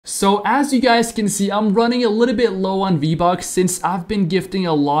So as you guys can see, I'm running a little bit low on V-Bucks since I've been gifting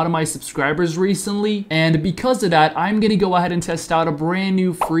a lot of my subscribers recently, and because of that, I'm gonna go ahead and test out a brand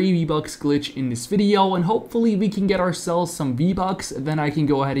new free V-Bucks glitch in this video, and hopefully we can get ourselves some V-Bucks, then I can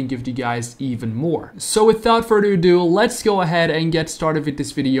go ahead and gift you guys even more. So without further ado, let's go ahead and get started with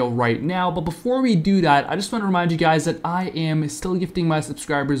this video right now. But before we do that, I just want to remind you guys that I am still gifting my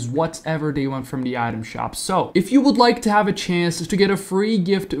subscribers whatever they want from the item shop. So if you would like to have a chance to get a free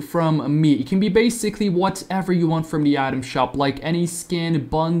gift from me, it can be basically whatever you want from the item shop, like any skin,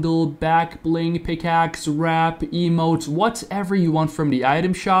 bundle, back bling, pickaxe, wrap, emotes, whatever you want from the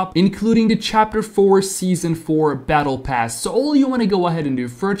item shop, including the chapter 4 season 4 battle pass. So all you want to go ahead and do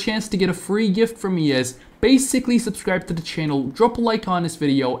for a chance to get a free gift from me is basically subscribe to the channel, drop a like on this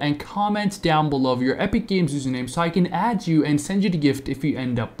video, and comment down below your Epic Games username so I can add you and send you the gift if you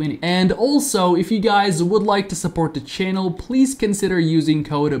end up winning. And also, if you guys would like to support the channel, please consider using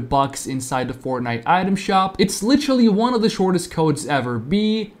code BUCKS inside the Fortnite item shop. It's literally one of the shortest codes ever.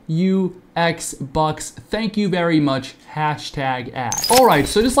 BUX Bucks. Thank you very much. Hashtag ad. Alright,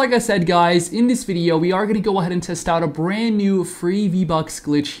 so just like I said, guys, in this video, we are going to go ahead and test out a brand new free V-Bucks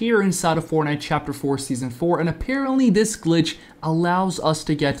glitch here inside of Fortnite Chapter 4 Season 4. And apparently this glitch allows us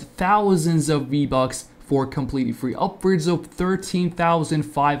to get thousands of V-Bucks for completely free, upwards of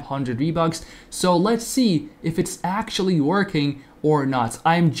 13,500 V-Bucks. So let's see if it's actually working or not.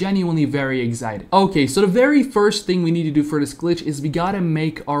 I'm genuinely very excited. Okay, so the very first thing we need to do for this glitch is we gotta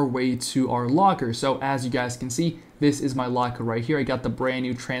make our way to our locker. So as you guys can see, this is my locker right here. I got the brand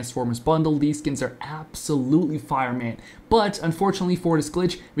new Transformers bundle. These skins are absolutely fire, man. But unfortunately for this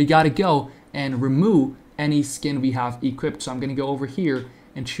glitch, we gotta go and remove any skin we have equipped. So I'm gonna go over here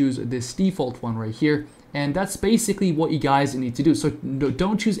and choose this default one right here. And that's basically what you guys need to do. So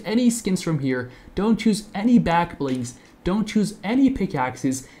don't choose any skins from here. Don't choose any back blings. Don't choose any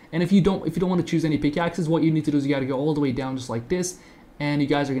pickaxes. And if you don't want to choose any pickaxes, what you need to do is you got to go all the way down just like this. And you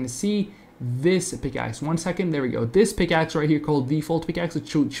guys are going to see this pickaxe. 1 second. There we go. This pickaxe right here called default pickaxe. So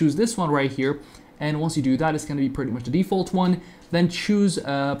choose this one right here. And once you do that, it's going to be pretty much the default one. Then choose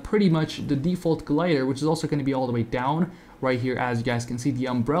pretty much the default glider, which is also going to be all the way down right here. As you guys can see, the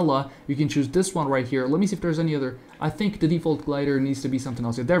umbrella, you can choose this one right here. Let me see if there's any other. I think the default glider needs to be something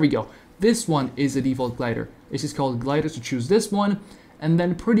else. There we go. This one is a default glider. It's just called glider, so choose this one. And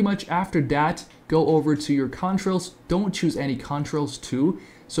then pretty much after that, go over to your contrails. Don't choose any contrails too.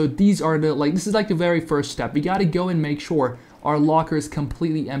 So these are the, this is like the very first step. We gotta go and make sure our locker is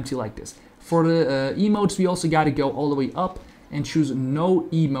completely empty like this. For the emotes, we also gotta go all the way up and choose no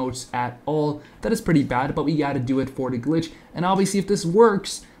emotes at all. That is pretty bad, but we gotta do it for the glitch. And obviously if this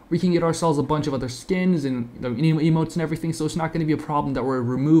works, we can get ourselves a bunch of other skins and emotes and everything, so it's not gonna be a problem that we're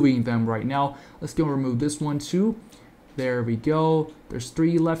removing them right now. Let's go and remove this one too. There we go. There's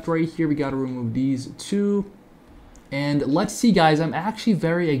 3 left right here. We gotta remove these 2. And let's see, guys, I'm actually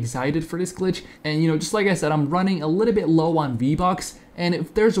very excited for this glitch. And just like I said, I'm running a little bit low on V-Bucks. And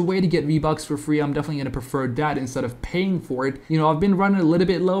if there's a way to get V-Bucks for free, I'm definitely going to prefer that instead of paying for it. I've been running a little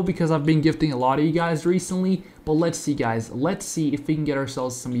bit low because I've been gifting a lot of you guys recently. But let's see, guys. Let's see if we can get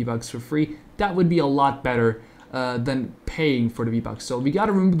ourselves some V-Bucks for free. That would be a lot better than paying for the V-Bucks. So we got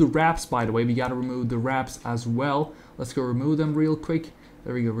to remove the wraps, by the way. We got to remove the wraps as well. Let's go remove them real quick.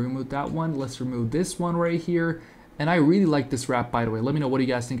 There we go. Remove that one. Let's remove this one right here. And I really like this wrap, by the way. Let me know what you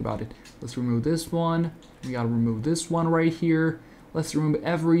guys think about it. Let's remove this one. We got to remove this one right here. Let's remove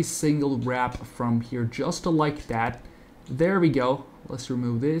every single wrap from here, just like that. There we go. Let's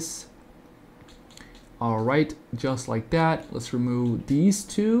remove this. Alright, just like that. Let's remove these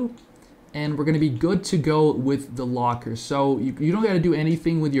 2. And we're going to be good to go with the locker. So you don't got to do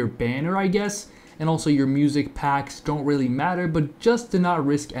anything with your banner, I guess. And also your music packs don't really matter. But just to not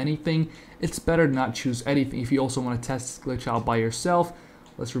risk anything, it's better to not choose anything if you also want to test this glitch out by yourself.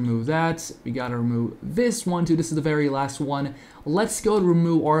 Let's remove that. We gotta remove this one too. This is the very last one. Let's go to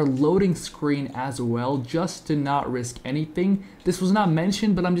remove our loading screen as well, just to not risk anything. This was not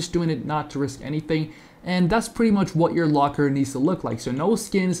mentioned, but I'm just doing it not to risk anything. And that's pretty much what your locker needs to look like. So no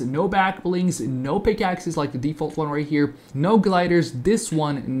skins, no back blings, no pickaxes like the default one right here, no gliders. This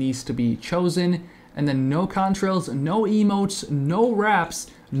one needs to be chosen. And then no contrails, no emotes, no wraps,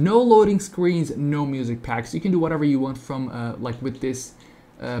 no loading screens, no music packs. You can do whatever you want from with this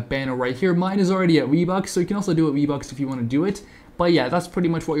banner right here. Mine is already at V-Bucks, so you can also do it V-Bucks if you want to do it. But yeah, that's pretty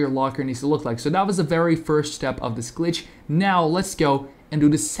much what your locker needs to look like. So that was the very first step of this glitch. Now let's go and do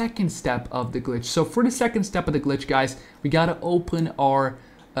the second step of the glitch. So for the second step of the glitch, guys, we gotta open our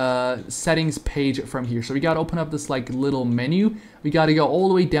settings page from here. So we got to open up this like little menu. We got to go all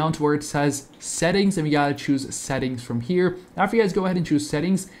the way down to where it says settings, and we got to choose settings from here. After you guys go ahead and choose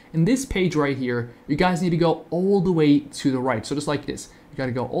settings, in this page right here, you guys need to go all the way to the right. So just like this, you got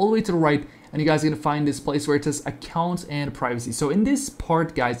to go all the way to the right, and you guys are going to find this place where it says accounts and privacy. So in this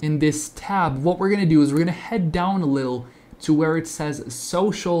part, guys, in this tab, what we're going to do is we're going to head down a little to where it says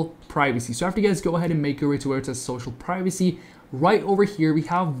social privacy. So after you guys go ahead and make your way to where it says social privacy, right over here we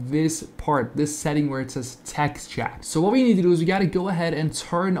have this part, this setting where it says text chat. So what we need to do is we got to go ahead and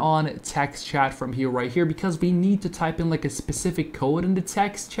turn on text chat from here, right here, because we need to type in like a specific code in the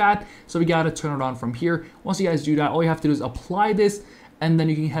text chat. So we got to turn it on from here. Once you guys do that, all you have to do is apply this, and then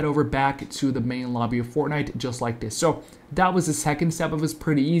you can head over back to the main lobby of Fortnite just like this. So that was the second step. It was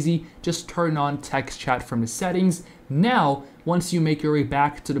pretty easy. Just turn on text chat from the settings. Now, once you make your way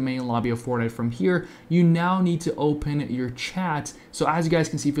back to the main lobby of Fortnite from here, you now need to open your chat. So as you guys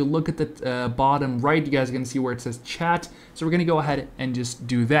can see, if you look at the bottom right, you guys are going to see where it says chat. So we're going to go ahead and just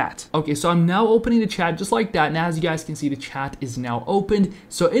do that. Okay, so I'm now opening the chat just like that. And as you guys can see, the chat is now opened.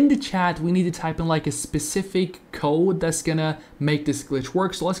 So in the chat, we need to type in like a specific code that's going to make this glitch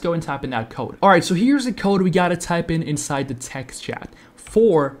work. So let's go and type in that code. All right, so here's the code we got to type in inside the text chat.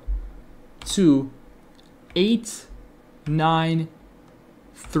 4, 2, 8, 9,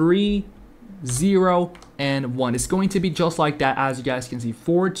 3, 0, and 1. It's going to be just like that, as you guys can see.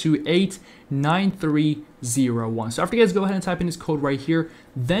 4, 2, 8, 9, 3, 0, 1. So after you guys go ahead and type in this code right here,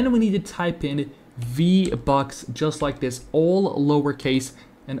 then we need to type in VBucks just like this, all lowercase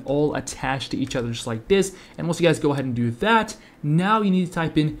and all attached to each other just like this. And once you guys go ahead and do that, now you need to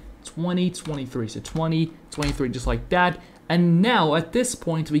type in 2023. So 2023 just like that. And now at this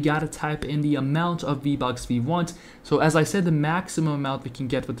point, we gotta type in the amount of V-Bucks we want. So as I said, the maximum amount we can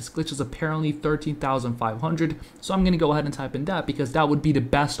get with this glitch is apparently 13,500. So I'm gonna go ahead and type in that because that would be the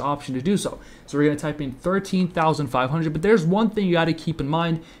best option to do so. So we're gonna type in 13,500, but there's one thing you gotta keep in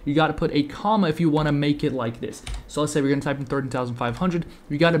mind. You gotta put a comma if you wanna make it like this. So let's say we're gonna type in 13,500.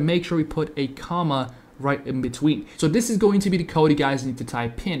 We gotta make sure we put a comma right in between. So this is going to be the code you guys need to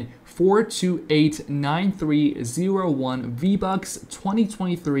type in. 4289301 V-Bucks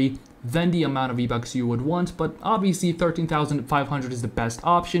 2023, then the amount of V-Bucks you would want, but obviously 13,500 is the best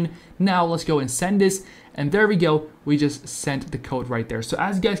option. Now let's go and send this, and there we go, we just sent the code right there. So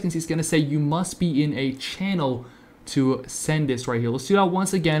as you guys can see, it's gonna say you must be in a channel to send this right here. Let's do that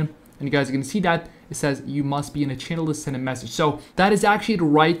once again, and you guys are gonna see that it says you must be in a channel to send a message. So that is actually the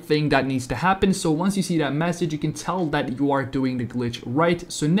right thing that needs to happen. So once you see that message, you can tell that you are doing the glitch right.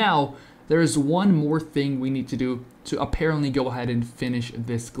 So now there is one more thing we need to do to apparently go ahead and finish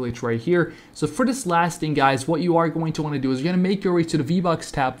this glitch right here. So for this last thing, guys, what you are going to want to do is you're going to make your way to the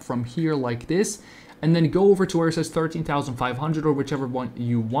V-Bucks tab from here like this, and then go over to where it says 13,500 or whichever one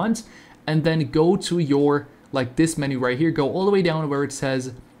you want, and then go to your, like this menu right here, go all the way down to where it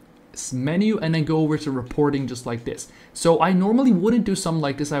says menu, and then go over to reporting just like this. So I normally wouldn't do something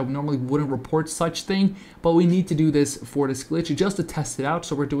like this. I normally wouldn't report such thing, but we need to do this for this glitch just to test it out.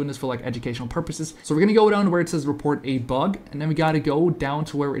 So we're doing this for like educational purposes. So we're gonna go down to where it says report a bug, and then we gotta go down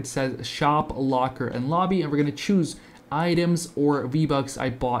to where it says shop, locker, and lobby, and we're gonna choose items or V-Bucks I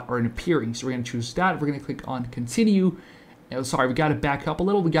bought are appearing. So we're gonna choose that. We're gonna click on continue. Sorry, we got to back up a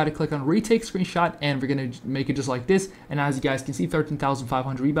little. We got to click on retake screenshot, and we're going to make it just like this. And as you guys can see,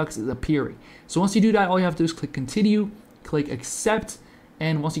 13,500 V-Bucks is appearing. So once you do that, all you have to do is click continue, click accept,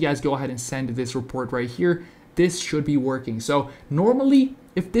 and once you guys go ahead and send this report right here, this should be working. So normally,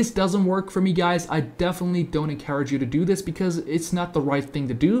 if this doesn't work for me, guys, I definitely don't encourage you to do this because it's not the right thing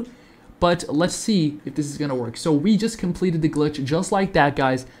to do. But let's see if this is going to work. So we just completed the glitch just like that,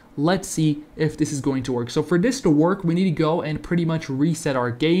 guys. Let's see if this is going to work. So for this to work, we need to go and pretty much reset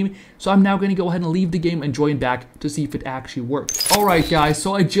our game. So I'm now going to go ahead and leave the game and join back to see if it actually works. All right, guys,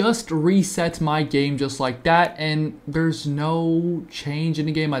 so I just reset my game just like that, and there's no change in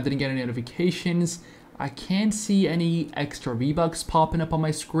the game. I didn't get any notifications. I can't see any extra V-Bucks popping up on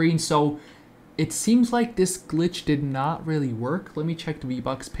my screen. So it seems like this glitch did not really work. Let me check the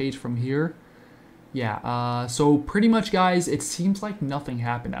V-Bucks page from here. Yeah, so pretty much, guys, it seems like nothing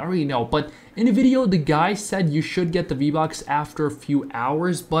happened. I don't really know, but in the video, the guy said you should get the V-Bucks after a few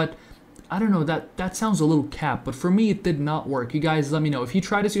hours, but I don't know, that sounds a little capped, but for me, it did not work. You guys, let me know. If you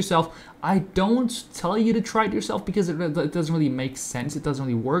try this yourself, I don't tell you to try it yourself because it doesn't really make sense. It doesn't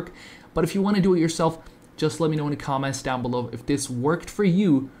really work, but if you want to do it yourself, just let me know in the comments down below if this worked for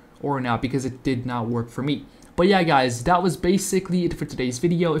you or not, because it did not work for me. But yeah, guys, that was basically it for today's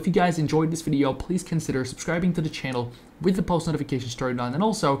video. If you guys enjoyed this video, please consider subscribing to the channel with the post notifications turned on, and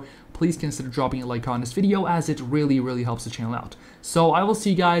also please consider dropping a like on this video, as it really helps the channel out. So I will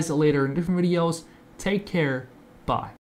see you guys later in different videos. Take care. Bye.